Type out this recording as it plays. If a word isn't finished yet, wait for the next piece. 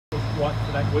watch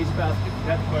for that wastebasket to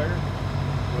catch fire.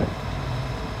 Good.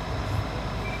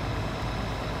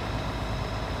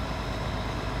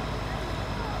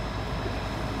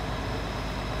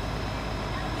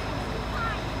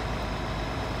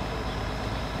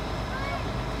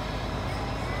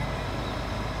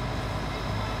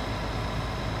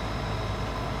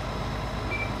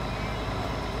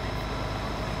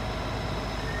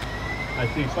 I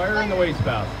see fire in the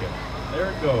wastebasket. There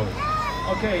it goes.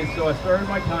 Okay, so I started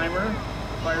my timer.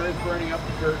 Fire is burning up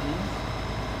the curtains.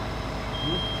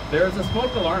 There's a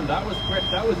smoke alarm. That was quick.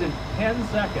 That was in 10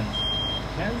 seconds.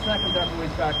 10 seconds after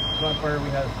wastebasket caught fire, we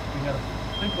had a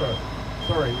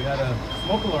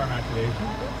smoke alarm activation.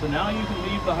 So now you can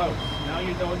leave the house. Now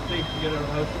you know it's safe to get out of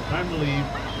the house. It's time to leave.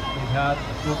 We've had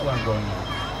a smoke alarm going on.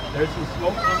 There's some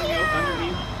smoke coming out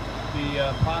underneath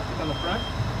the plastic on the front.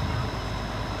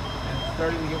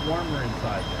 Starting to get warmer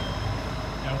inside there.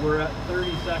 And we're at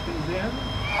 30 seconds in.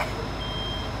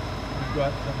 We've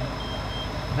got some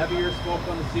heavier smoke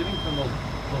on the ceiling from those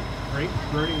grates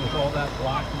burning with all that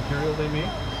black material they make.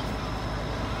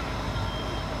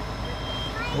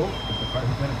 Oh, is the fire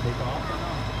going to take off or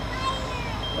not?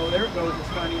 Oh, there it goes. It's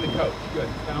finding the couch. Good.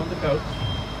 Found the couch.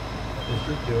 This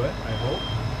should do it, I hope.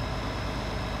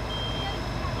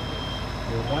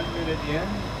 We're 1 minute in,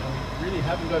 and we really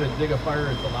haven't got as big a fire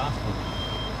as the last one.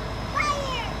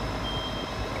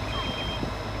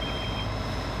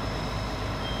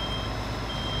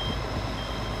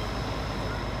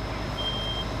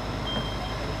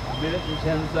 Minute and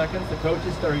 10 seconds. The coach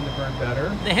is starting to burn better.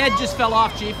 The head just fell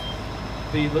off, Chief.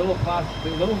 The little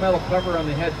metal cover on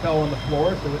the head fell on the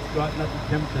floor, so it's got enough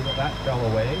temperature that fell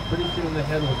away. Pretty soon the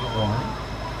head will get warm.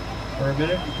 For a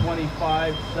minute and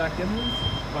 25 seconds,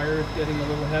 fire is getting a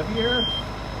little heavier.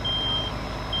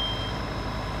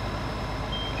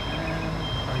 And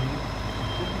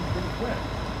should be pretty quick.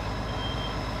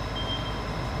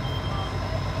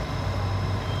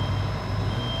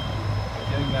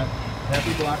 Getting that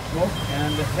heavy black smoke,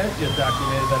 and the head just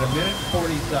activated at a minute and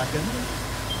 40 seconds.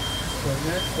 So a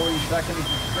minute and 40 seconds,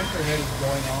 the sprinkler head is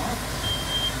going off.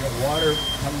 You got water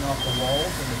coming off the walls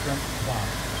and the front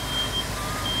glass.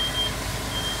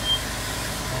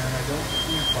 And I don't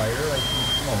see fire, I see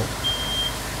smoke.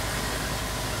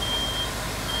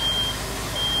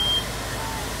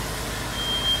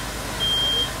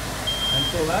 And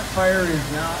so that fire is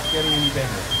not getting any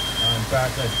bigger. In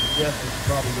fact, I suggest it's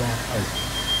probably going out.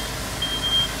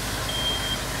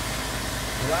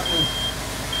 So that was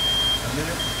a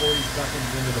minute and 40 seconds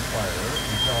into the fire.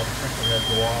 You saw the sprinkler head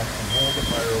go off and hold the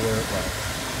fire where it was.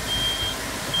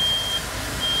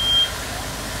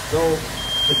 So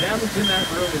the damage in that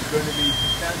room is going to be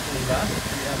substantially less.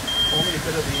 We have only a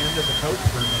bit of the end of the couch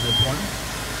burn on this one.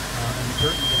 And the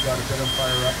curtains have got a bit of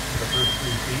fire up to the first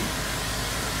 3 feet.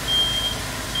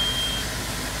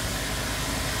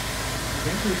 I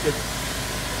think we could